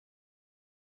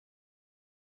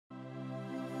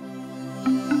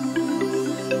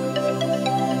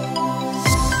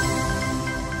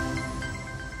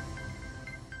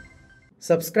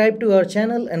Subscribe to our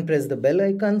channel and press the bell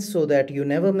icon so that you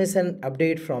never miss an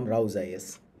update from RAU'S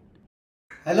IAS.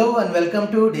 Hello and welcome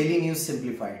to Daily News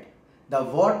Simplified, the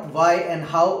what, why and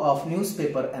how of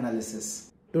newspaper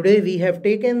analysis. Today we have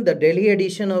taken the Delhi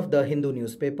edition of the Hindu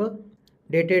newspaper,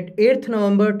 dated 8th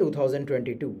November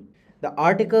 2022. The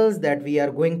articles that we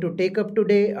are going to take up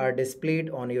today are displayed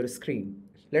on your screen.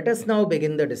 Let us now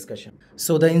begin the discussion.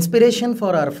 So the inspiration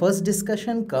for our first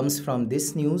discussion comes from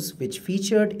this news which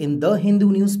featured in the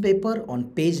Hindu newspaper on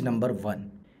page number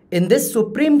 1. In this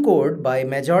Supreme Court by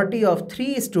majority of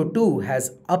 3:2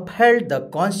 has upheld the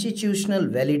constitutional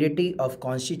validity of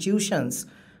Constitution's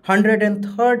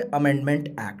 103rd Amendment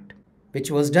Act, which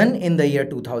was done in the year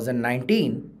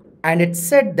 2019, and it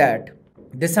said that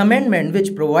this amendment,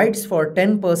 which provides for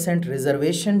 10%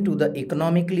 reservation to the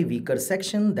economically weaker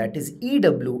section, that is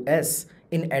EWS,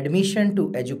 in admission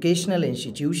to educational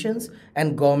institutions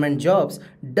and government jobs,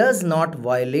 does not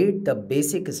violate the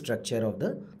basic structure of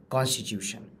the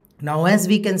Constitution. Now, as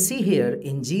we can see here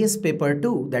in GS paper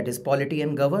 2, that is Polity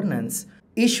and Governance,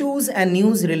 issues and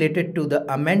news related to the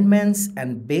amendments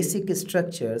and basic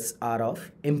structures are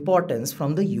of importance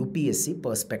from the UPSC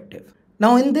perspective.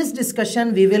 Now, in this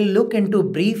discussion, we will look into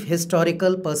brief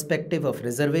historical perspective of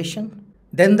reservation,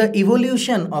 then the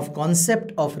evolution of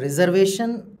concept of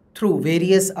reservation through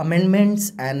various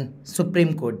amendments and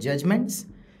Supreme Court judgments,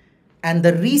 and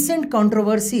the recent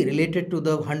controversy related to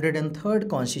the 103rd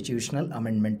Constitutional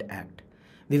Amendment Act.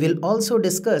 We will also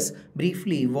discuss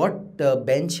briefly what the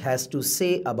bench has to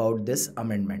say about this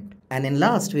amendment. And in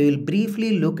last, we will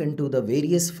briefly look into the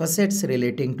various facets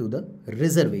relating to the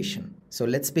reservation. So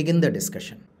let's begin the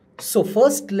discussion. So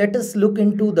first, let us look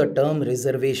into the term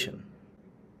reservation.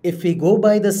 If we go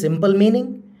by the simple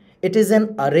meaning, it is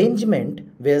an arrangement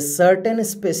where certain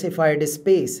specified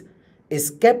space is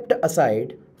kept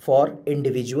aside for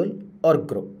individual or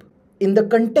group. In the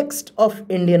context of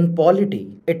Indian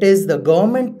polity, it is the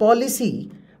government policy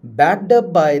backed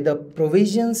up by the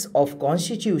provisions of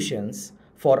constitutions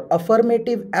for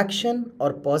affirmative action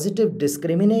or positive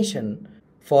discrimination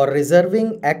for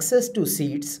reserving access to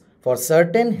seats for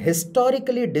certain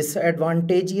historically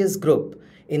disadvantageous group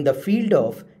in the field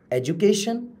of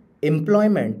education,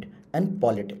 employment and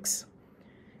politics.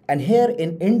 And here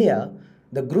in India,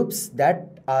 the groups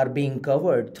that are being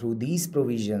covered through these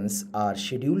provisions are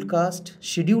scheduled caste,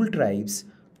 scheduled tribes,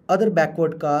 other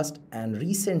backward caste and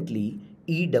recently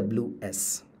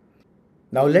EWS.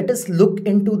 Now let us look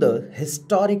into the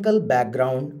historical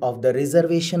background of the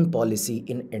reservation policy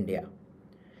in India.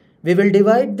 We will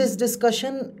divide this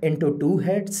discussion into two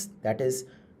heads, that is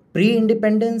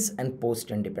pre-independence and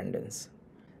post-independence.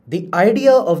 The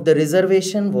idea of the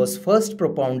reservation was first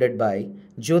propounded by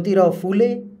Jyotirao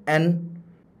Phule and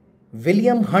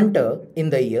William Hunter in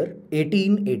the year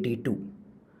 1882.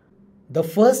 The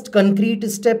first concrete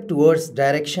step towards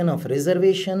direction of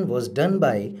reservation was done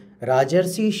by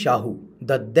Rajarsi Shahu,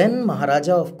 the then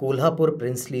Maharaja of Kolhapur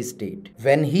princely state,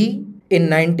 when he in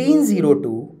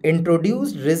 1902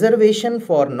 introduced reservation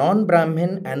for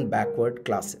non-Brahmin and backward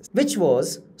classes, which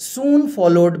was soon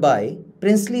followed by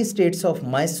princely states of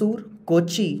Mysore,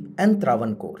 Kochi and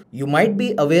Travancore. You might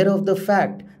be aware of the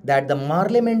fact that the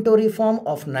Parliamentary Reform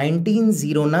of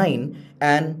 1909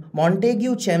 and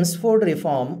Montagu-Chelmsford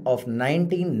Reform of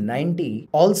 1990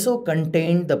 also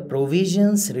contained the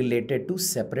provisions related to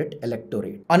separate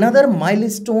electorate. Another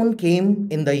milestone came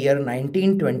in the year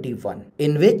 1921,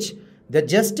 in which the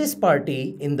Justice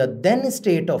Party in the then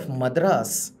state of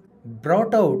Madras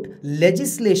brought out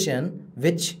legislation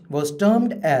which was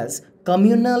termed as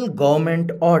Communal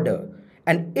Government Order,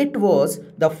 and it was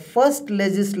the first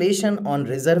legislation on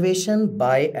reservation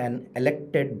by an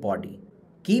elected body.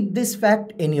 Keep this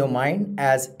fact in your mind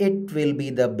as it will be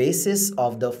the basis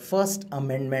of the First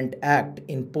Amendment Act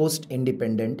in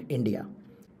post-independent India.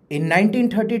 In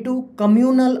 1932,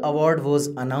 Communal Award was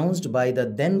announced by the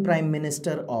then Prime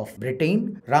Minister of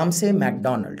Britain, Ramsay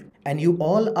MacDonald, and you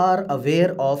all are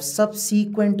aware of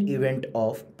subsequent event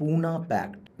of Pune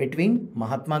Pact between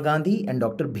Mahatma Gandhi and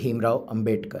Dr. Bhimrao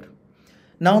Ambedkar.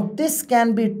 Now, this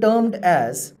can be termed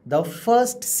as the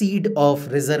first seed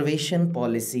of reservation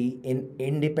policy in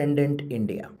independent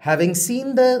India. Having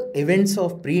seen the events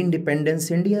of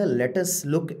pre-independence India, let us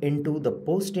look into the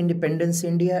post-independence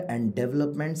India and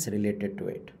developments related to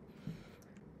it.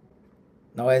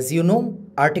 Now, as you know,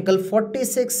 Article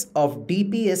 46 of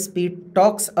DPSP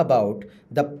talks about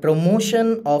the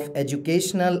promotion of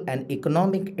educational and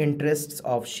economic interests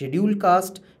of scheduled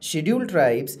caste, scheduled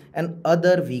tribes and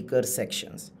other weaker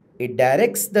sections. It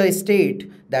directs the state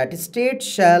that state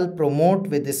shall promote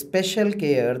with special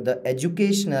care the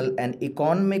educational and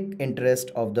economic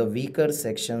interest of the weaker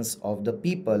sections of the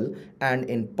people, and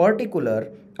in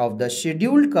particular of the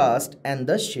scheduled caste and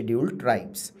the scheduled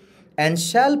tribes, and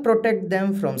shall protect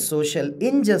them from social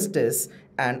injustice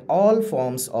and all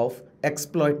forms of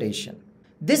exploitation.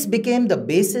 This became the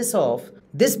basis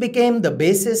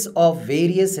of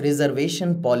various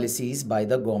reservation policies by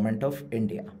the Government of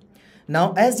India.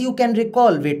 Now, as you can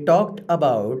recall, we talked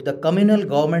about the Communal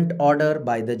Government Order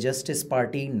by the Justice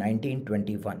Party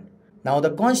 1921. Now, the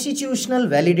constitutional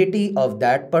validity of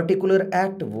that particular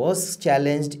act was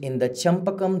challenged in the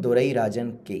Champakam Durai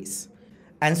Rajan case.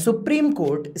 And Supreme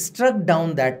Court struck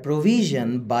down that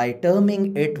provision by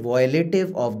terming it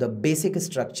violative of the basic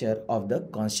structure of the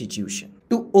Constitution.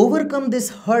 To overcome this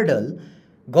hurdle,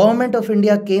 Government of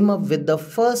India came up with the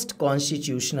first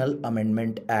Constitutional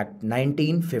Amendment Act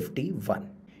 1951.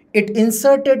 It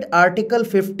inserted Article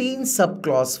 15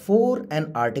 subclause 4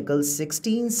 and Article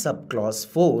 16 subclause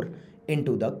 4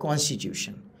 into the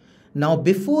Constitution. Now,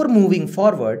 before moving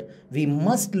forward, we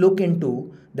must look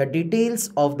into the details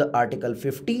of the Article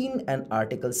 15 and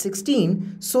Article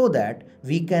 16 so that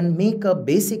we can make a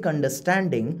basic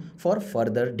understanding for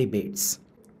further debates.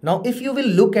 Now, if you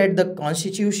will look at the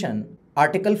Constitution,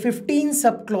 Article 15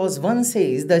 subclause 1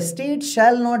 says the state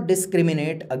shall not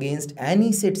discriminate against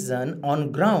any citizen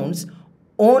on grounds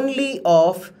only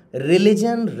of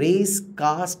religion, race,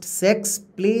 caste, sex,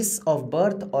 place of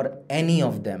birth, or any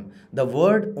of them. The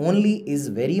word only is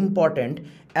very important,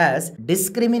 as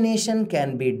discrimination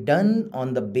can be done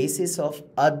on the basis of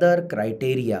other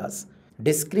criterias.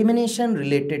 Discrimination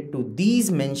related to these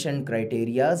mentioned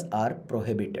criterias are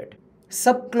prohibited.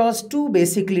 Subclause 2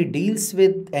 basically deals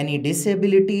with any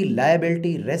disability,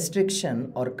 liability,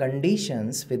 restriction or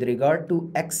conditions with regard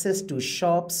to access to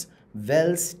shops,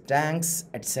 wells, tanks,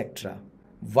 etc.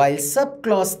 While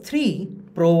subclause 3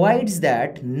 provides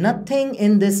that nothing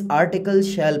in this article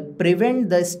shall prevent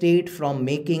the state from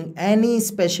making any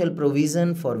special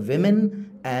provision for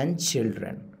women and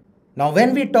children. Now,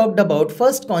 when we talked about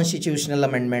first Constitutional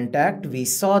Amendment Act, we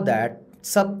saw that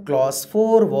subclause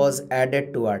 4 was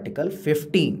added to Article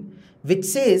 15, which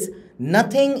says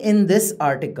nothing in this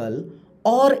article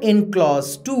or in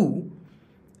clause 2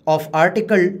 of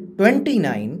Article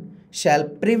 29 shall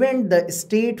prevent the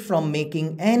state from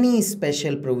making any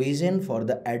special provision for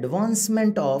the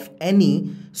advancement of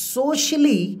any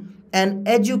socially and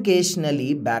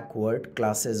educationally backward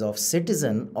classes of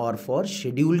citizen or for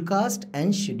scheduled caste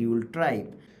and scheduled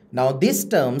tribe. Now, this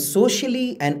term,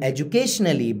 socially and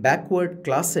educationally backward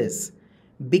classes,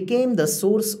 became the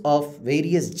source of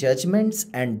various judgments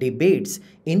and debates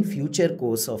in future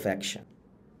course of action.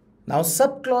 Now,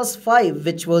 subclause 5,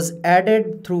 which was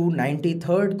added through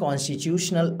 93rd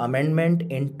Constitutional Amendment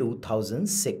in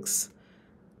 2006.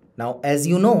 Now, as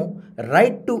you know,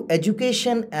 Right to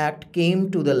Education Act came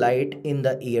to the light in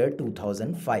the year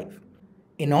 2005.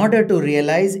 In order to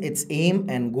realize its aim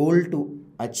and goal to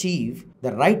achieve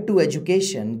the right to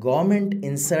education, government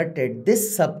inserted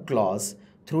this subclause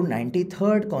through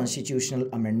 93rd Constitutional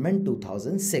Amendment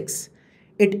 2006.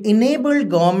 It enabled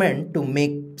government to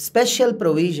make special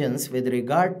provisions with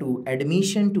regard to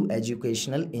admission to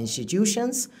educational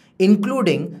institutions,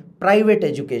 including private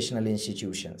educational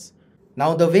institutions.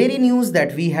 Now, the very news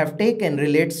that we have taken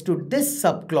relates to this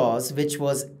subclause, which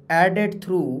was added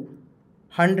through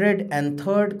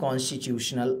 103rd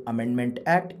Constitutional Amendment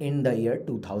Act in the year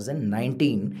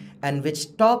 2019, and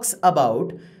which talks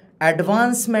about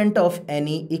advancement of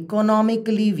any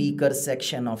economically weaker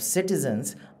section of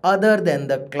citizens other than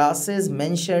the classes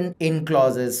mentioned in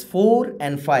clauses 4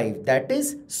 and 5, that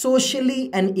is socially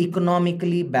and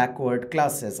economically backward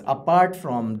classes. Apart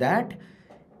from that,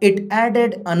 it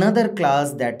added another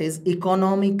class, that is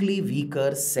economically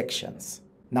weaker sections.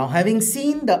 Now, having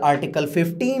seen the Article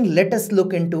 15, let us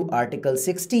look into Article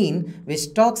 16,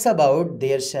 which talks about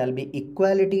there shall be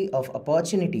equality of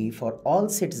opportunity for all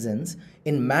citizens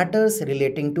in matters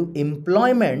relating to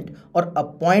employment or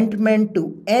appointment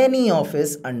to any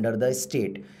office under the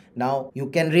state. Now, you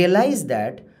can realize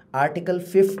that Article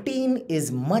 15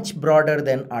 is much broader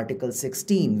than Article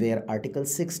 16, where Article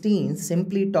 16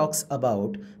 simply talks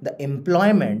about the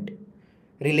employment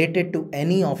related to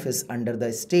any office under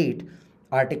the state.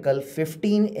 Article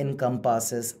 15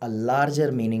 encompasses a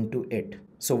larger meaning to it.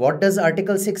 So what does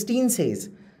Article 16 says?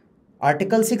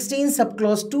 Article 16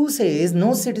 subclause 2 says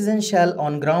no citizen shall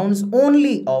on grounds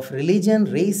only of religion,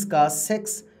 race, caste,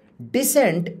 sex,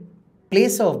 descent,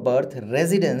 place of birth,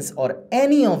 residence or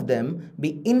any of them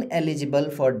be ineligible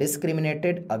for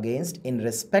discriminated against in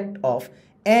respect of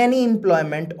any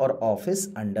employment or office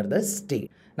under the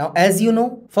state. Now, as you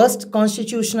know, first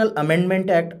Constitutional Amendment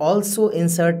Act also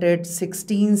inserted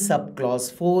 16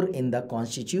 subclause 4 in the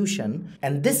Constitution,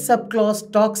 and this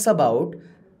subclause talks about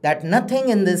that nothing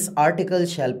in this article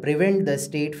shall prevent the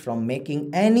state from making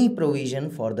any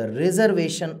provision for the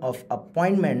reservation of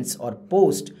appointments or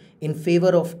posts in favor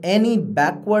of any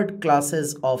backward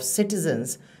classes of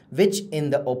citizens which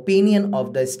in the opinion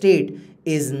of the state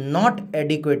is not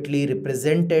adequately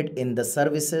represented in the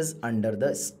services under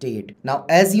the state. Now,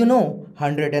 as you know,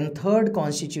 103rd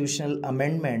Constitutional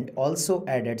Amendment also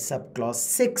added subclause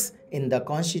 6 in the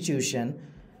Constitution.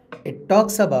 It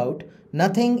talks about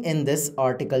nothing in this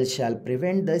article shall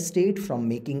prevent the state from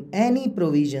making any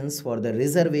provisions for the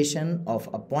reservation of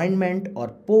appointment or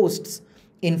posts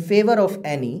in favor of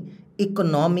any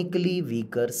economically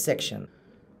weaker section.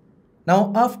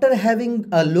 Now, after having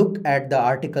a look at the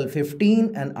Article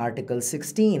 15 and Article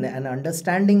 16 and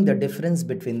understanding the difference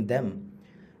between them,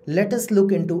 let us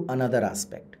look into another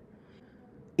aspect.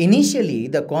 Initially,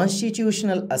 the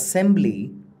Constitutional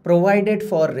Assembly provided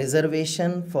for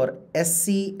reservation for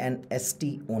SC and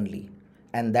ST only,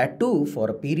 and that too for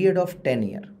a period of 10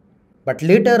 years. But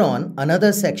later on,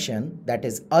 another section, that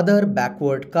is other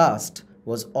backward caste,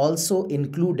 was also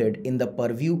included in the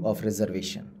purview of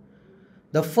reservation.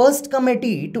 The first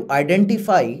committee to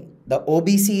identify the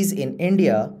OBCs in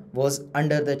India was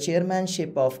under the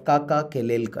chairmanship of Kaka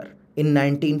Kelelkar in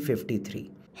 1953.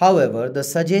 However, the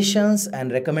suggestions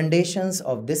and recommendations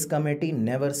of this committee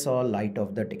never saw light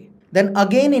of the day. Then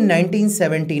again in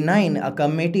 1979, a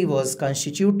committee was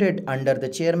constituted under the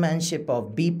chairmanship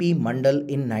of B.P. Mandal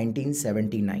in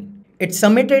 1979. It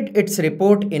submitted its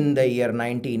report in the year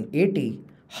 1980.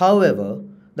 However,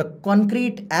 the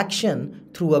concrete action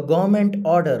through a government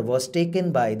order was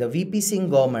taken by the V.P. Singh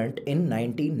government in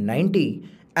 1990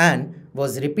 and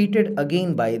was repeated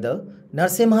again by the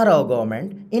Narasimha Rao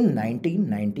government in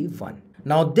 1991.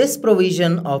 Now, this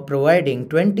provision of providing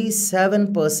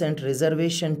 27%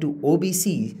 reservation to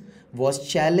OBC was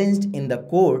challenged in the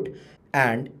court,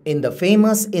 and in the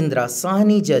famous Indira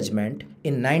Sahni judgment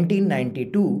in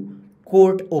 1992,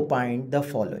 court opined the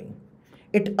following.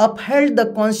 It upheld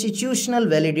the constitutional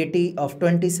validity of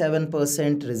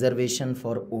 27% reservation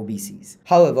for OBCs.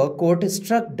 However, court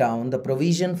struck down the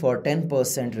provision for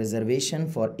 10% reservation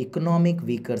for economic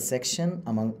weaker section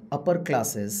among upper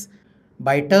classes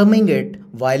by terming it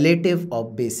violative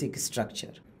of basic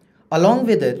structure. Along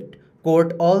with it,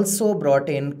 court also brought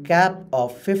in cap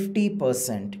of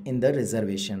 50% in the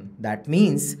reservation. That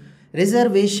means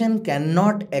reservation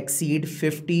cannot exceed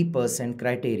 50%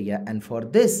 criteria, and for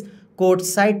this, court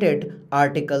cited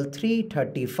Article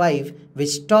 335,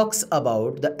 which talks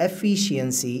about the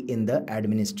efficiency in the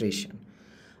administration.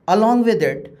 Along with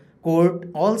it, court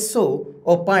also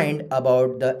opined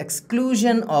about the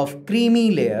exclusion of creamy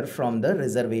layer from the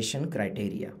reservation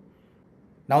criteria.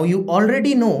 Now, you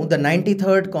already know the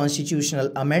 93rd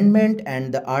Constitutional Amendment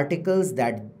and the articles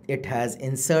that it has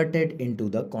inserted into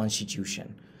the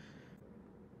Constitution.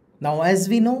 Now, as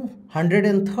we know,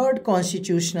 103rd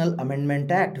Constitutional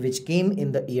Amendment Act, which came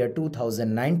in the year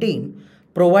 2019,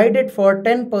 provided for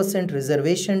 10%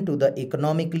 reservation to the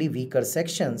economically weaker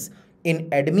sections in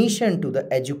admission to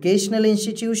the educational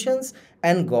institutions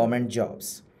and government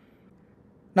jobs.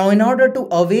 Now, in order to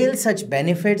avail such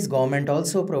benefits, government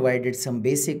also provided some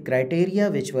basic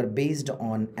criteria which were based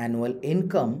on annual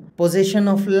income, possession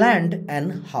of land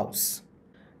and house.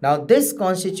 Now, this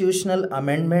constitutional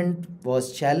amendment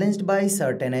was challenged by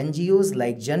certain NGOs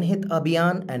like Janhit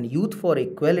Abhiyan and Youth for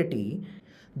Equality.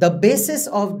 The basis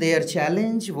of their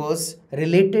challenge was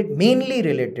mainly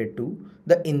related to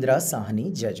the Indira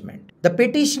Sahni judgment. The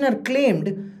petitioner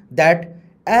claimed that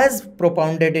as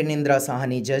propounded in Indira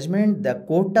Sahni judgment, the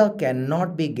quota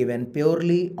cannot be given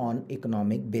purely on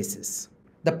economic basis.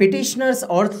 The petitioners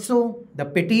also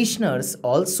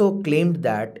claimed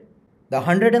that the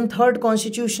 103rd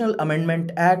Constitutional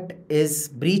Amendment Act is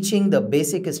breaching the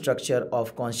basic structure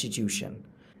of Constitution,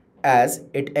 as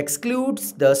it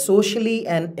excludes the socially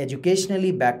and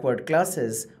educationally backward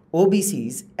classes,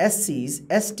 OBCs, SCs,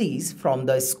 STs from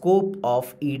the scope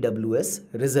of EWS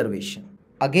reservation.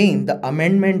 Again, the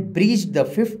amendment breached the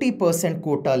 50%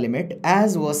 quota limit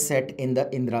as was set in the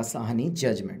Indira Sahni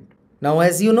judgment. Now,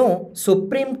 as you know,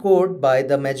 Supreme Court by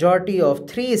the majority of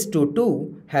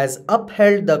 3:2 has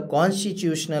upheld the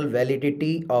constitutional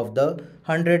validity of the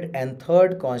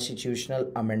 103rd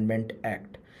Constitutional Amendment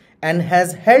Act and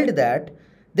has held that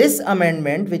this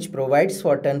amendment, which provides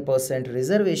for 10%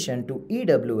 reservation to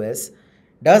EWS,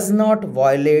 does not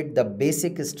violate the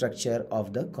basic structure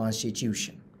of the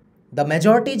Constitution. The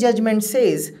majority judgment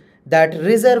says that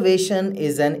reservation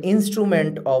is an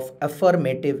instrument of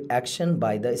affirmative action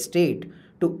by the state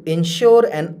to ensure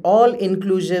an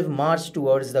all-inclusive march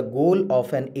towards the goal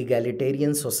of an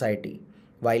egalitarian society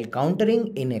while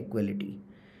countering inequality.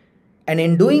 And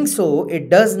in doing so, it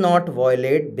does not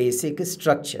violate basic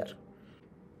structure,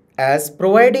 as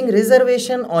providing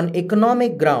reservation on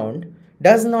economic ground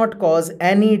does not cause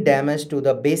any damage to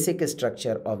the basic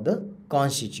structure of the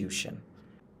Constitution.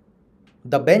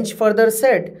 The bench further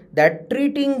said that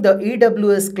treating the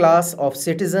EWS class of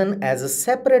citizen as a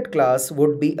separate class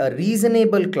would be a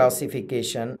reasonable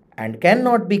classification and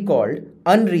cannot be called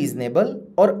unreasonable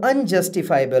or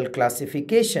unjustifiable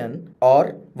classification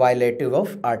or violative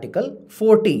of Article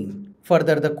 14.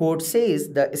 Further, the court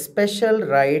says the special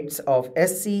rights of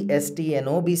SC, ST and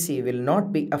OBC will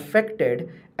not be affected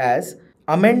as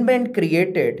amendment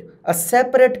created a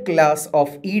separate class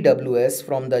of EWS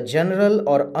from the general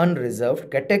or unreserved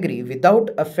category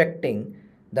without affecting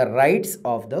the rights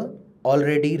of the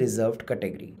already reserved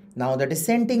category. Now, the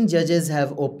dissenting judges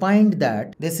have opined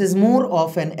that this is more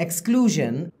of an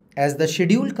exclusion, as the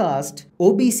scheduled caste,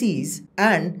 OBCs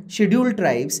and scheduled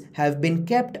tribes have been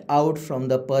kept out from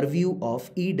the purview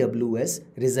of EWS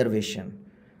reservation.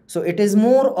 So it is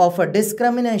more of a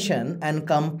discrimination and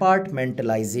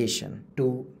compartmentalization.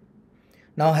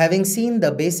 Now, having seen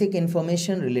the basic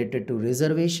information related to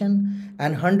reservation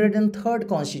and 103rd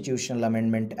Constitutional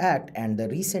Amendment Act and the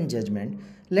recent judgment,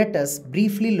 let us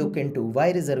briefly look into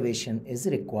why reservation is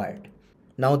required.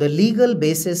 Now, the legal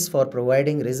basis for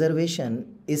providing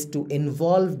reservation is to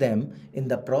involve them in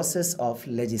the process of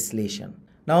legislation.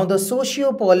 Now, the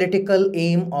socio-political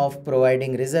aim of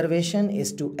providing reservation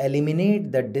is to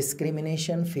eliminate the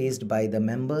discrimination faced by the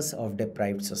members of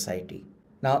deprived society.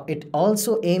 Now, it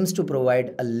also aims to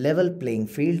provide a level playing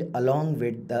field along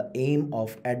with the aim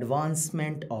of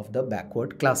advancement of the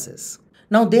backward classes.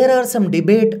 Now, there are some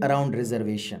debate around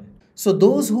reservation. So,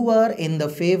 those who are in the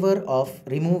favor of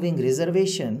removing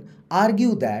reservation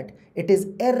argue that it is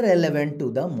irrelevant to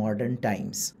the modern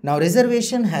times. Now,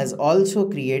 reservation has also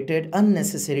created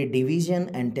unnecessary division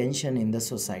and tension in the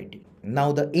society.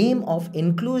 Now, the aim of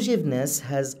inclusiveness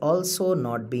has also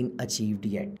not been achieved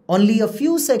yet. Only a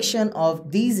few sections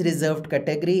of these reserved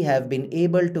category have been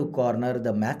able to corner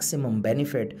the maximum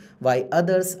benefit, while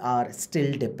others are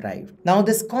still deprived. Now,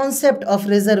 this concept of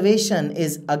reservation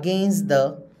is against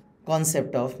the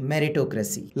concept of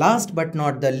meritocracy. Last but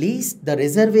not the least, the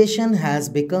reservation has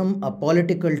become a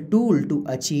political tool to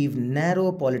achieve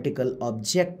narrow political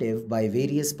objective by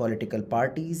various political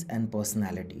parties and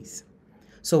personalities.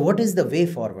 So what is the way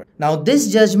forward? Now,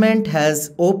 this judgment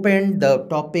has opened the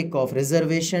topic of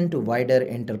reservation to wider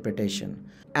interpretation,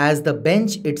 as the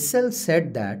bench itself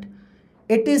said that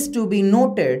it is to be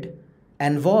noted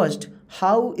and watched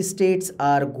how states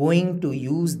are going to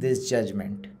use this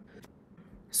judgment.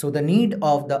 So the need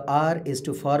of the hour is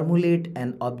to formulate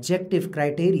an objective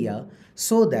criteria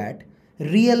so that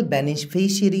real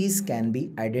beneficiaries can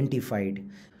be identified.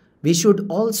 We should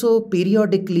also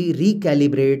periodically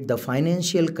recalibrate the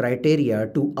financial criteria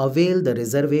to avail the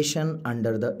reservation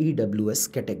under the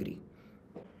EWS category.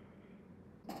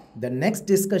 The next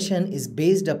discussion is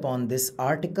based upon this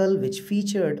article which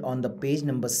featured on the page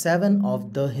number 7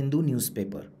 of the Hindu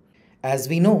newspaper. As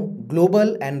we know,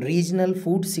 global and regional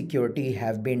food security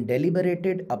have been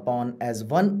deliberated upon as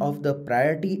one of the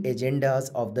priority agendas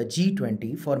of the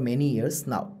G20 for many years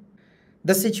now.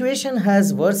 The situation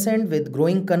has worsened with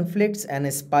growing conflicts and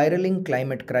a spiraling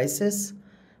climate crisis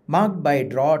marked by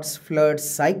droughts, floods,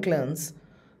 cyclones,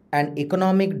 and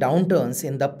economic downturns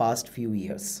in the past few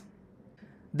years.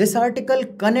 This article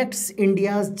connects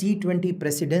India's G20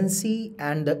 presidency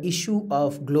and the issue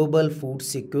of global food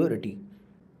security.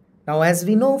 Now, as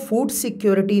we know, food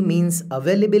security means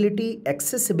availability,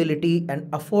 accessibility, and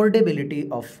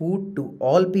affordability of food to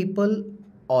all people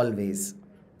always.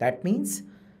 That means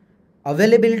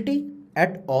availability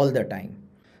at all the time.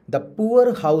 The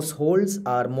poor households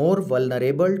are more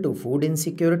vulnerable to food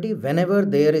insecurity whenever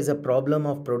there is a problem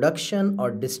of production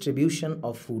or distribution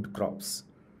of food crops.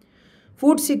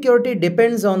 Food security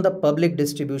depends on the public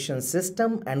distribution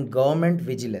system and government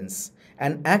vigilance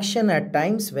and action at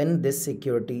times when this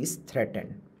security is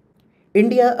threatened.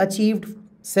 India achieved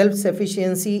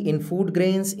self-sufficiency in food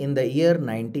grains in the year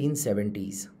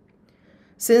 1970s.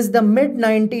 Since the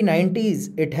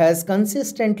mid-1990s, it has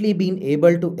consistently been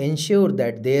able to ensure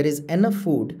that there is enough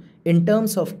food in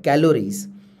terms of calories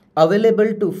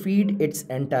available to feed its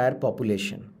entire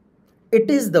population. It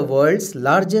is the world's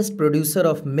largest producer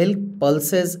of milk,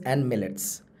 pulses and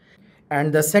millets,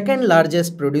 and the second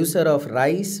largest producer of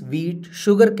rice, wheat,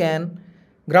 sugarcane,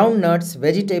 groundnuts,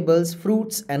 vegetables,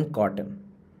 fruits and cotton.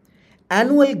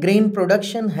 Annual grain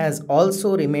production has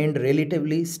also remained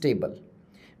relatively stable,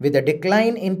 with a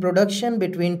decline in production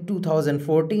between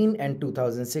 2014 and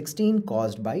 2016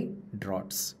 caused by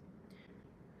droughts.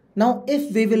 Now,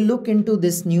 if we will look into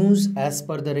this news as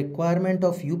per the requirement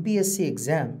of UPSC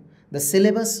exam, the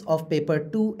syllabus of paper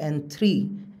 2 and 3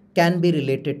 can be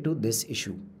related to this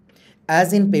issue.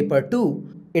 As in paper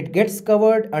 2, it gets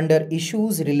covered under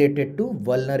issues related to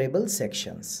vulnerable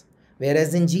sections.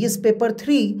 Whereas in GS paper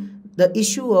 3, the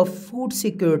issue of food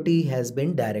security has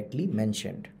been directly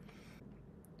mentioned.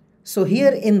 So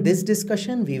here in this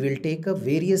discussion, we will take up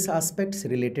various aspects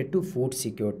related to food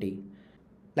security.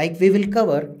 Like we will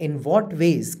cover in what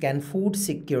ways can food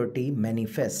security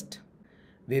manifest.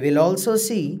 We will also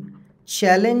see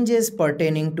challenges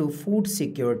pertaining to food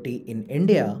security in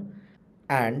India,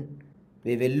 and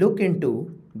we will look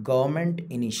into government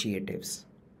initiatives.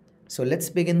 So let's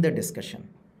begin the discussion.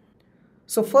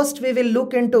 So first we will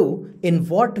look into in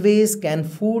what ways can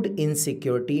food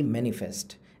insecurity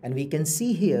manifest. And we can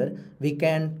see here we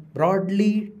can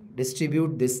broadly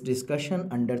distribute this discussion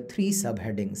under three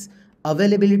subheadings: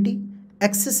 availability,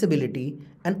 accessibility,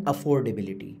 and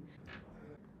affordability.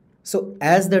 So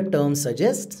as the term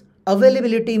suggests,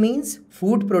 availability means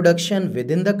food production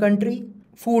within the country,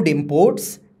 food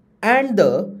imports, and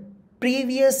the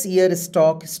previous year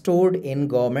stock stored in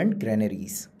government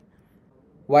granaries.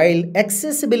 While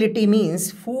accessibility means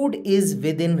food is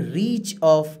within reach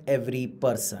of every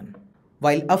person.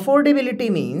 While affordability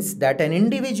means that an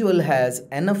individual has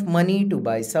enough money to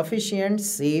buy sufficient,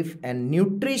 safe, and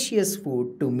nutritious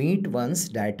food to meet one's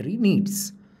dietary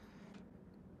needs.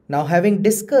 Now, having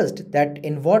discussed that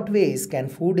in what ways can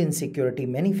food insecurity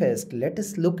manifest, let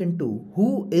us look into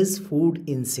who is food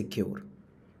insecure.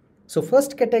 So,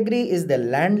 first category is the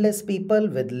landless people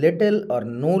with little or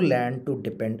no land to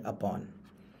depend upon.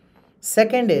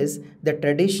 Second is the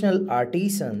traditional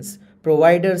artisans,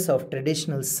 providers of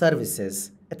traditional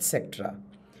services, etc.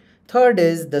 Third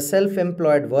is the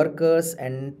self-employed workers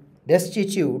and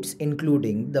destitutes,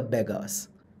 including the beggars.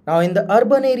 Now, in the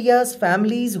urban areas,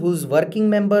 families whose working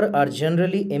members are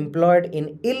generally employed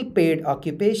in ill-paid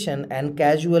occupation and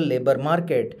casual labor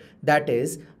market, that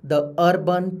is, the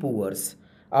urban poors.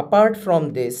 Apart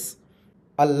from this,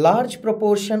 a large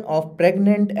proportion of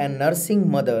pregnant and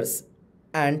nursing mothers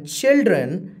and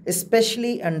children,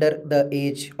 especially under the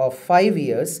age of 5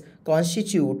 years,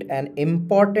 constitute an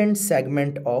important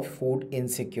segment of food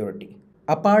insecurity.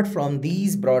 Apart from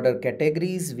these broader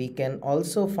categories, we can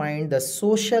also find the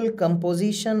social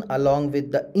composition along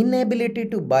with the inability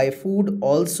to buy food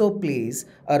also plays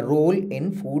a role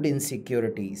in food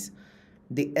insecurities.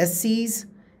 The SCs,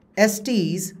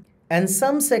 STs, and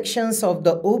some sections of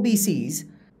the OBCs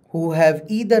who have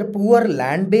either poor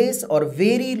land base or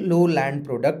very low land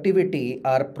productivity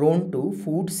are prone to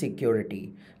food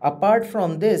security. Apart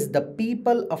from this, the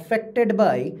people affected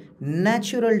by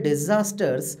natural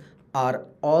disasters are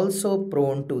also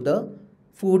prone to the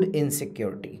food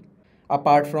insecurity.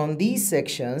 Apart from these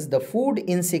sections, the food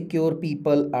insecure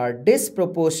people are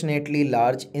disproportionately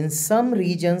large in some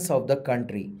regions of the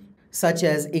country, such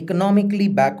as economically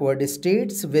backward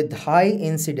states with high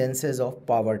incidences of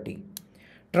poverty,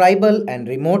 tribal and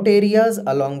remote areas,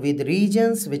 along with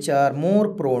regions which are more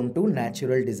prone to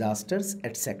natural disasters,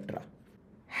 etc.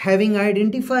 Having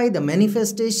identified the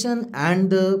manifestation and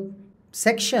the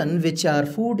section which are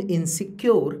food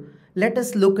insecure, let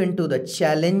us look into the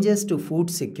challenges to food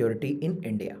security in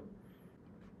India.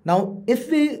 Now,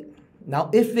 if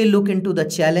we look into the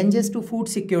challenges to food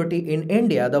security in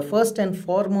India, the first and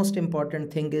foremost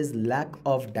important thing is lack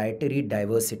of dietary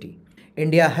diversity.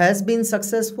 India has been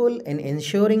successful in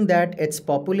ensuring that its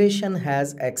population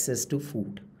has access to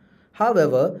food.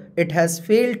 However, it has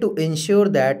failed to ensure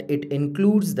that it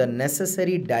includes the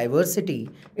necessary diversity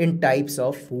in types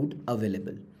of food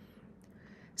available.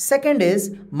 Second is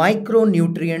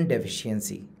micronutrient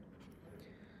deficiency.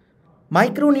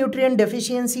 Micronutrient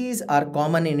deficiencies are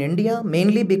common in India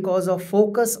mainly because of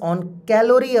focus on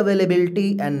calorie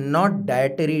availability and not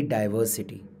dietary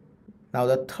diversity. Now,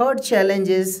 the third challenge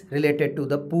is related to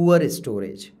the poor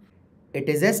storage. It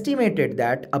is estimated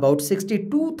that about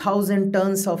 62,000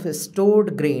 tons of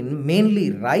stored grain,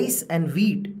 mainly rice and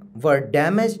wheat, were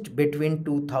damaged between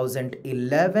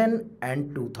 2011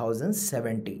 and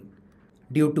 2017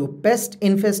 due to pest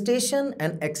infestation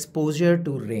and exposure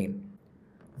to rain.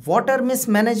 Water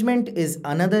mismanagement is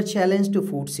another challenge to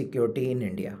food security in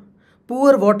India.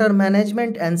 Poor water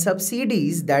management and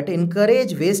subsidies that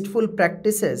encourage wasteful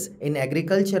practices in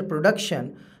agriculture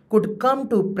production could come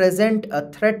to present a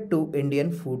threat to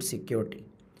Indian food security.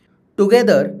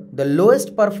 Together, the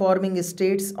lowest performing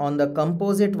states on the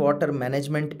Composite Water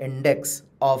Management Index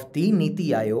of the Niti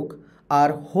Aayog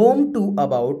are home to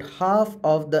about half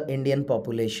of the Indian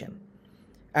population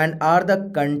and are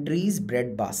the country's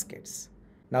breadbaskets.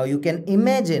 Now you can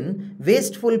imagine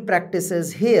wasteful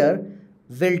practices here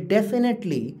will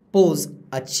definitely pose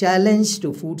a challenge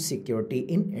to food security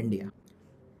in India.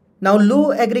 Now,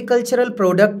 low agricultural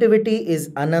productivity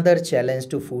is another challenge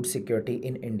to food security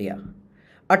in India.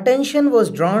 Attention was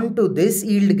drawn to this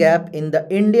yield gap in the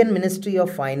Indian Ministry of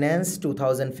Finance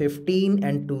 2015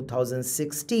 and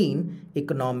 2016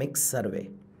 Economics Survey.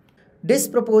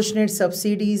 Disproportionate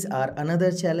subsidies are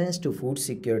another challenge to food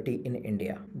security in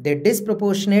India. They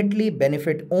disproportionately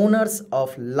benefit owners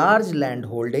of large land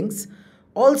holdings,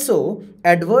 also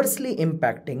adversely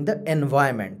impacting the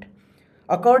environment.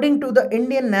 According to the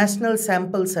Indian National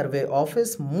Sample Survey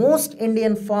Office, most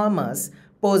Indian farmers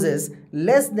possess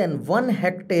less than 1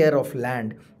 hectare of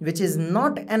land, which is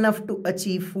not enough to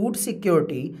achieve food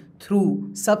security through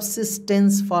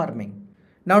subsistence farming.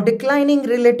 Now, declining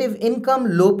relative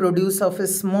income, low produce of a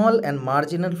small and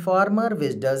marginal farmer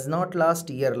which does not last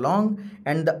year long,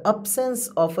 and the absence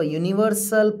of a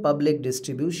universal public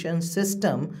distribution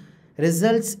system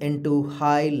results into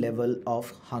high level of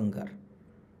hunger.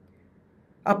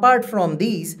 Apart from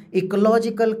these,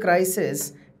 ecological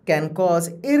crises can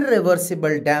cause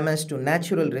irreversible damage to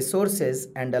natural resources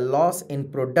and a loss in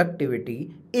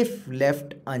productivity if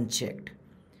left unchecked.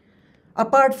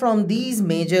 Apart from these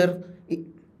major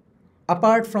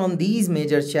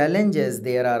challenges,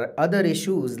 there are other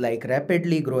issues like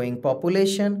rapidly growing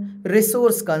population,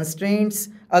 resource constraints,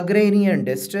 agrarian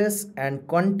distress, and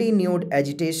continued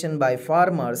agitation by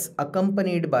farmers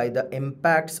accompanied by the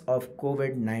impacts of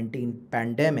COVID-19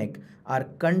 pandemic are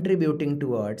contributing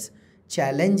towards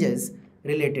challenges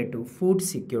related to food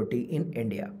security in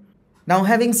India. Now,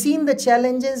 having seen the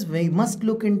challenges, we must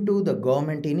look into the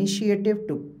government initiative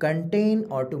to contain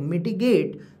or to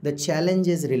mitigate the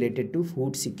challenges related to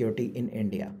food security in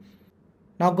India.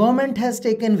 Now, government has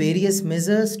taken various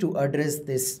measures to address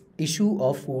this issue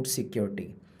of food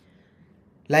security.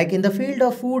 Like in the field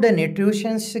of food and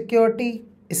nutrition security,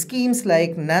 schemes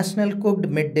like National Cooked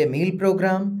Midday Meal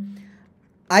Program,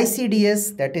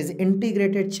 ICDS, that is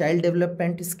Integrated Child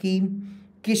Development Scheme,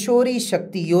 Kishori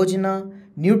Shakti Yojana,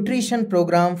 Nutrition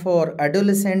Program for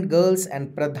Adolescent Girls, and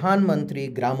Pradhan Mantri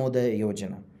Gramodaya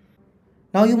Yojana.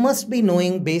 Now you must be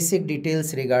knowing basic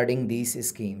details regarding these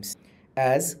schemes,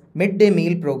 as Midday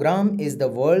Meal Program is the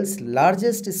world's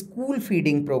largest school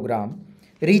feeding program,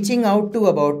 reaching out to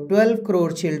about 12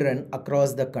 crore children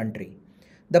across the country.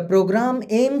 The program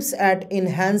aims at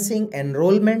enhancing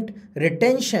enrollment,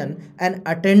 retention, and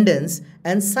attendance,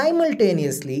 and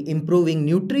simultaneously improving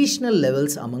nutritional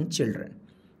levels among children.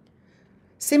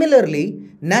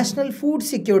 Similarly, National Food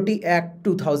Security Act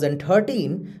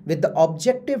 2013, with the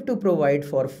objective to provide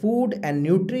for food and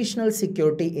nutritional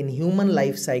security in human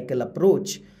life cycle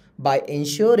approach by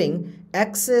ensuring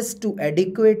access to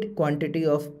adequate quantity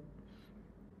of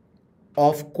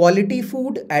quality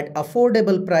food at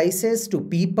affordable prices to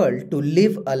people to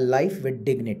live a life with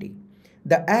dignity.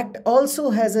 The Act also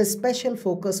has a special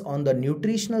focus on the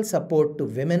nutritional support to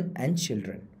women and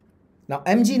children. Now,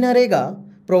 MG Narega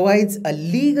provides a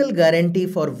legal guarantee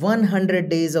for 100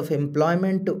 days of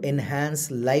employment to enhance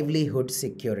livelihood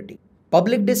security.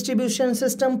 Public distribution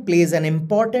system plays an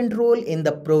important role in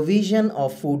the provision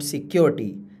of food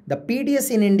security. The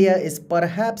PDS in India is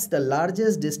perhaps the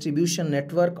largest distribution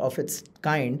network of its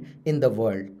kind in the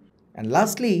world. And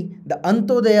lastly, the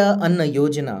Antodaya Anna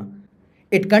Yojana.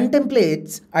 It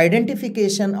contemplates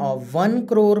identification of 1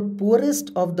 crore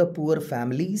poorest of the poor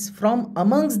families from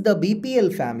amongst the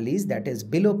BPL families, that is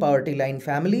below poverty line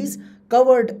families,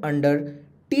 covered under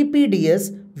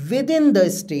TPDS within the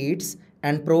states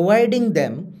and providing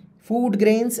them food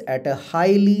grains at a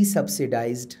highly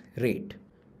subsidized rate.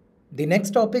 The next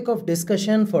topic of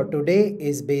discussion for today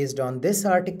is based on this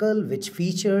article which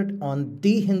featured on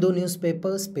The Hindu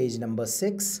newspapers, page number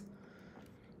 6.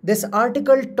 This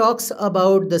article talks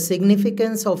about the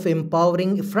significance of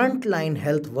empowering frontline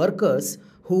health workers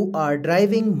who are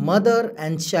driving mother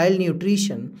and child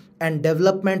nutrition and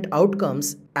development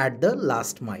outcomes at the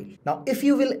last mile. Now, if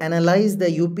you will analyze the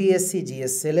UPSC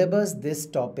GS syllabus, this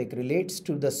topic relates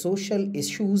to the social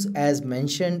issues as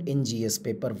mentioned in GS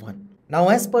paper 1. Now,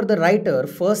 as per the writer,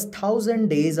 first 1000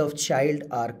 days of child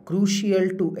are crucial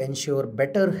to ensure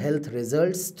better health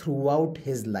results throughout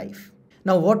his life.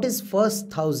 Now, what is first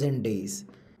 1000 days?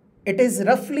 It is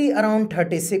roughly around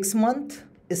 36 months,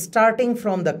 starting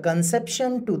from the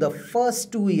conception to the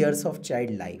first 2 years of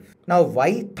child life. Now,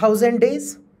 why 1000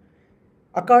 days?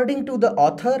 According to the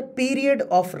author, period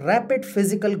of rapid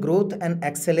physical growth and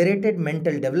accelerated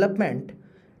mental development,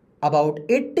 about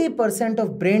 80%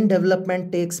 of brain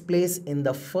development takes place in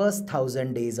the first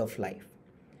 1000 days of life.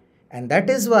 And that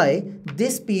is why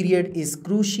this period is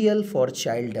crucial for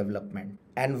child development.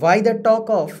 And why the talk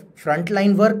of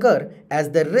frontline worker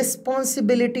as the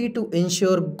responsibility to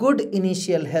ensure good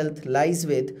initial health lies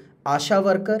with ASHA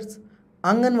workers,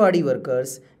 Anganwadi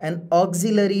workers and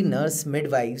auxiliary nurse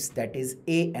midwives, that is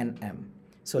ANM.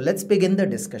 So let's begin the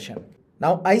discussion.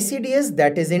 Now ICDS,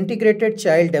 that is Integrated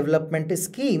Child Development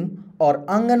Scheme or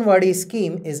Anganwadi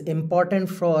scheme, is important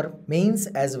for mains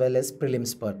as well as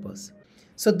prelims purpose.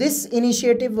 So this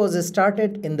initiative was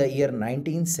started in the year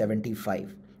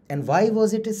 1975. And why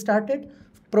was it started?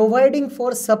 Providing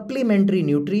for supplementary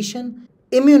nutrition,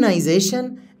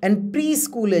 immunization and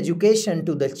preschool education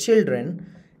to the children,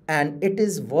 and it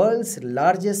is world's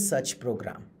largest such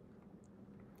program.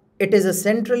 It is a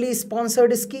centrally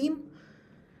sponsored scheme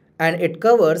and it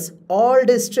covers all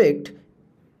districts,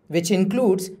 which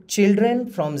includes children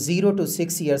from 0 to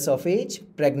 6 years of age,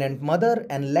 pregnant mother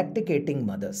and lactating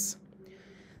mothers.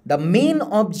 The main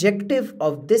objective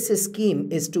of this scheme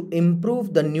is to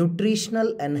improve the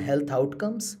nutritional and health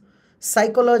outcomes,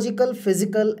 psychological,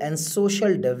 physical and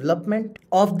social development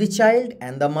of the child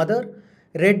and the mother,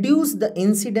 reduce the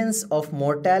incidence of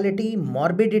mortality,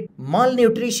 morbidity,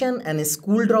 malnutrition and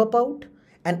school dropout,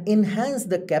 and enhance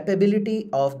the capability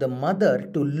of the mother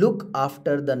to look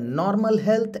after the normal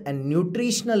health and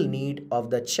nutritional need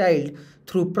of the child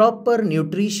through proper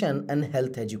nutrition and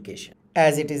health education.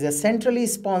 As it is a centrally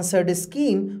sponsored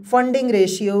scheme, funding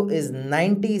ratio is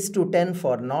 90:10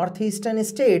 for northeastern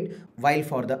state, while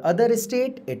for the other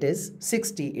state it is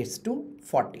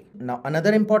 60:40. Now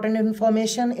another important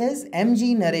information is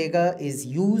MG Narega is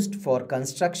used for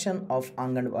construction of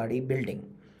Anganwadi building.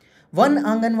 One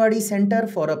Anganwadi center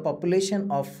for a population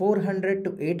of 400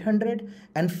 to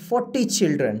 840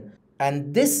 children,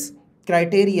 and this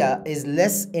criteria is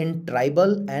less in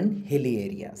tribal and hilly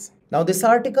areas. Now this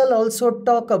article also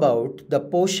talks about the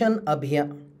Poshan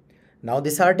Abhiyan. Now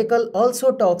this article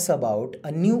also talks about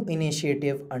a new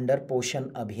initiative under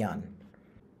Poshan Abhiyan.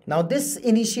 Now this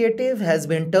initiative has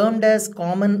been termed as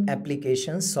Common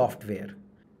Application Software.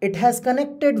 It has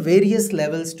connected various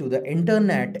levels to the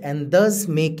internet and thus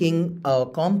making a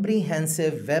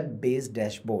comprehensive web-based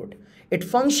dashboard. It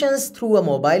functions through a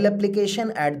mobile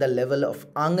application at the level of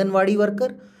Anganwadi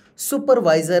worker,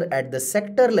 supervisor at the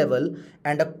sector level,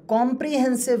 and a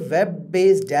comprehensive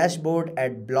web-based dashboard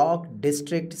at block,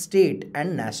 district, state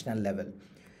and national level.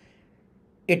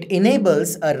 It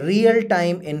enables a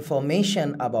real-time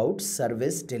information about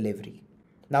service delivery.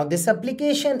 Now this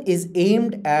application is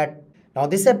aimed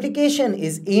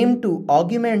to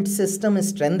augment system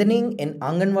strengthening in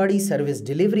Anganwadi service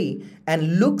delivery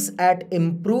and looks at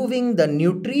improving the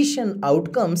nutrition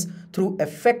outcomes through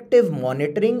effective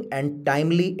monitoring and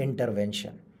timely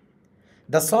intervention.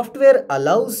 The software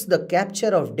allows the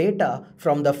capture of data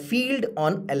from the field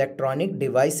on electronic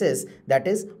devices, that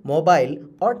is mobile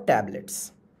or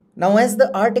tablets. Now as the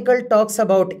article talks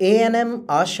about ANM,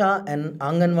 ASHA and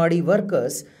Anganwadi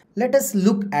workers, let us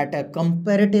look at a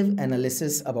comparative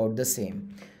analysis about the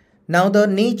same. Now the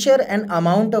nature and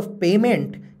amount of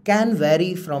payment can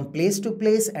vary from place to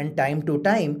place and time to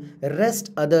time.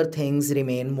 Rest other things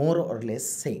remain more or less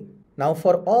same. Now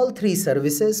for all three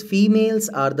services, females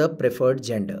are the preferred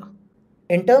gender.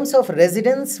 In terms of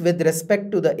residence with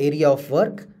respect to the area of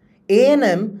work,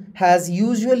 ANM has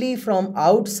usually from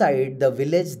outside the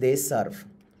village they serve,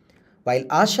 while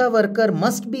ASHA worker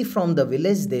must be from the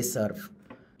village they serve,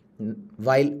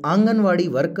 while Anganwadi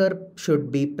worker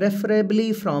should be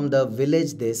preferably from the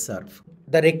village they serve.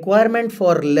 The requirement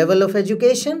for level of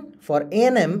education: for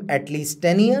ANM at least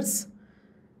 10 years,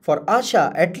 for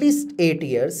ASHA at least 8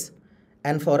 years,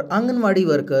 and for Anganwadi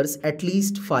workers at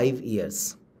least 5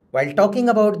 years. While talking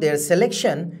about their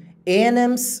selection,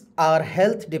 ANMs are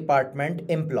health department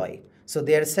employee. So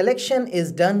their selection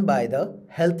is done by the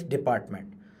health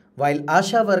department, while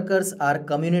ASHA workers are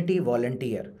community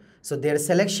volunteer. So their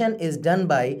selection is done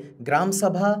by Gram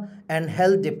Sabha and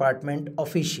health department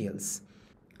officials.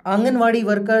 Anganwadi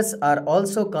workers are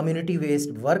also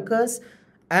community-based workers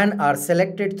and are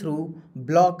selected through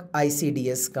block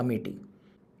ICDS committee.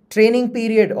 Training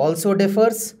period also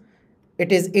differs.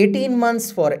 It is 18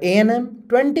 months for ANM,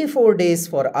 24 days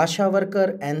for ASHA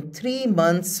worker and 3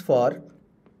 months for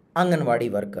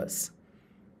Anganwadi workers.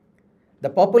 The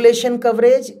population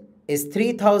coverage is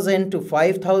 3,000 to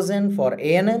 5,000 for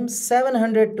ANM,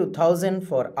 700 to 1,000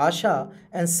 for ASHA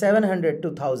and 700 to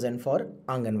 1,000 for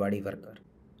Anganwadi worker.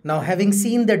 Now, having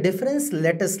seen the difference,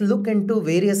 let us look into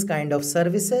various kind of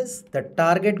services, the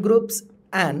target groups,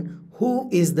 and who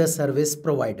is the service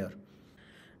provider.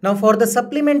 Now, for the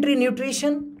supplementary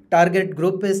nutrition, target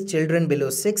group is children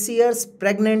below 6 years,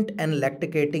 pregnant and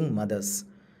lactating mothers.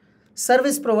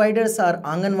 Service providers are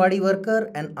Anganwadi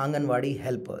worker and Anganwadi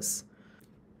helpers.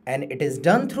 And it is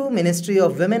done through Ministry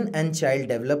of Women and Child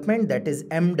Development, that is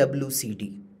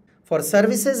MWCD. For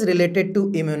services related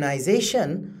to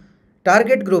immunization,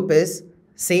 target group is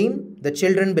same, the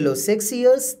children below 6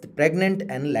 years, the pregnant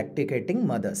and lactating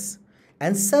mothers.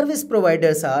 And service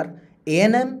providers are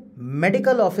ANM,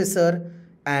 medical officer,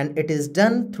 and it is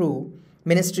done through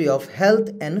Ministry of Health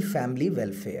and Family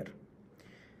Welfare.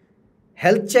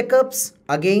 Health checkups,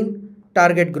 again,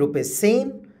 target group is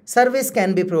same. Service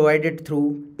can be provided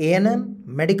through ANM,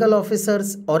 medical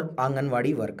officers or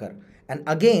Anganwadi worker. And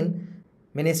again,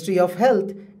 Ministry of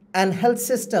Health and Health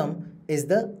System is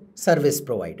the service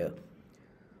provider.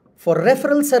 For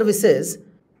referral services,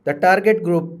 the target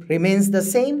group remains the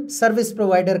same. Service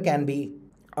provider can be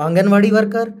Anganwadi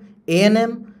worker,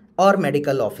 ANM or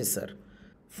medical officer.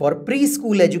 For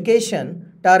preschool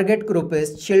education, target group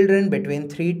is children between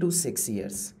 3 to 6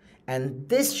 years. And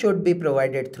this should be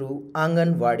provided through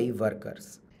Anganwadi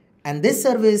workers. And this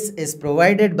service is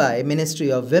provided by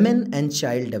Ministry of Women and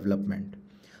Child Development.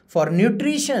 For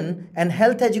nutrition and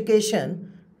health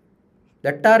education,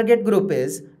 the target group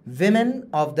is women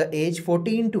of the age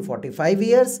 14 to 45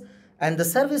 years, and the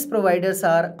service providers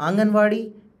are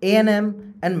Anganwadi,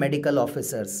 ANM and medical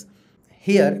officers.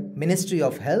 Here, Ministry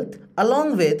of Health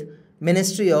along with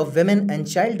Ministry of Women and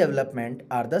Child Development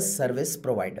are the service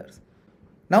providers.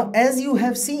 Now, as you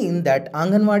have seen that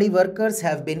Anganwadi workers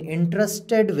have been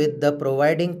interested with the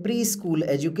providing preschool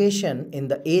education in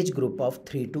the age group of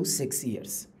 3 to 6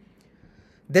 years.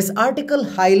 This article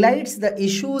highlights the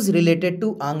issues related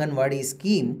to Anganwadi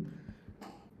scheme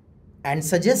and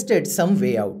suggested some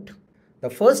way out. The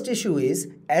first issue is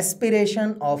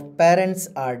aspiration of parents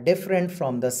are different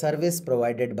from the service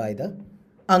provided by the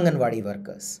Anganwadi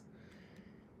workers.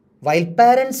 While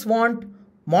parents want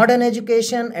modern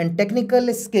education and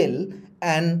technical skill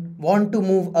and want to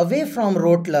move away from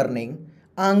rote learning,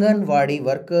 Anganwadi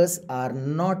workers are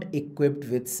not equipped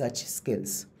with such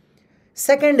skills.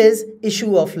 Second is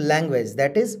issue of language,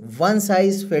 that is one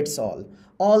size fits all.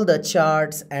 All the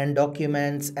charts and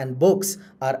documents and books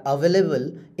are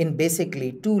available in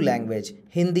basically two languages,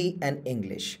 Hindi and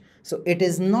English. So it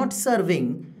is not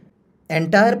serving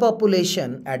entire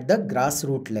population at the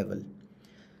grassroots level.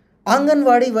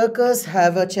 Anganwadi workers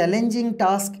have a challenging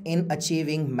task in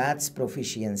achieving maths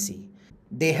proficiency.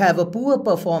 They have a poor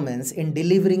performance in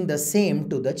delivering the same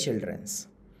to the children.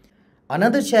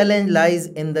 Another challenge lies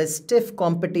in the stiff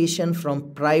competition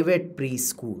from private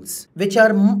preschools, which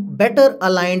are better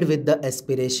aligned with the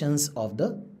aspirations of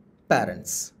the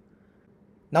parents.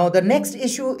 Now, the next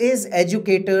issue is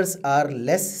educators are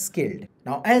less skilled.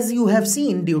 Now, as you have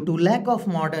seen, due to lack of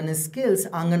modern skills,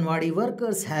 Anganwadi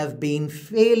workers have been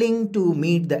failing to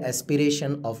meet the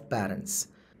aspiration of parents.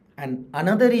 And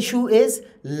another issue is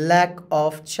lack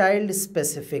of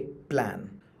child-specific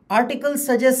plan. Article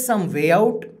suggests some way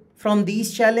out from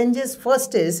these challenges.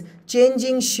 First is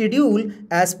changing schedule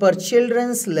as per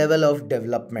children's level of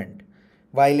development.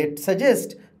 While it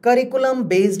suggests curriculum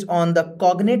based on the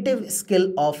cognitive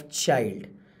skill of child,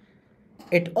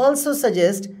 it also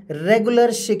suggests regular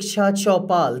Shiksha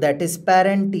Chaupal, that is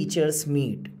parent teachers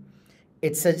meet.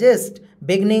 It suggests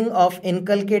beginning of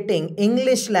inculcating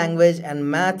English language and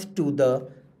math to the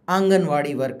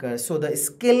Anganwadi workers. So the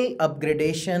skill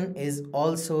upgradation is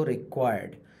also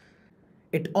required.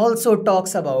 It also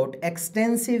talks about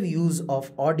extensive use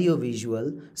of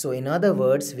audio-visual. So in other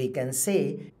words, we can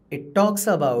say it talks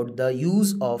about the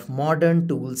use of modern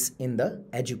tools in the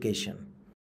education.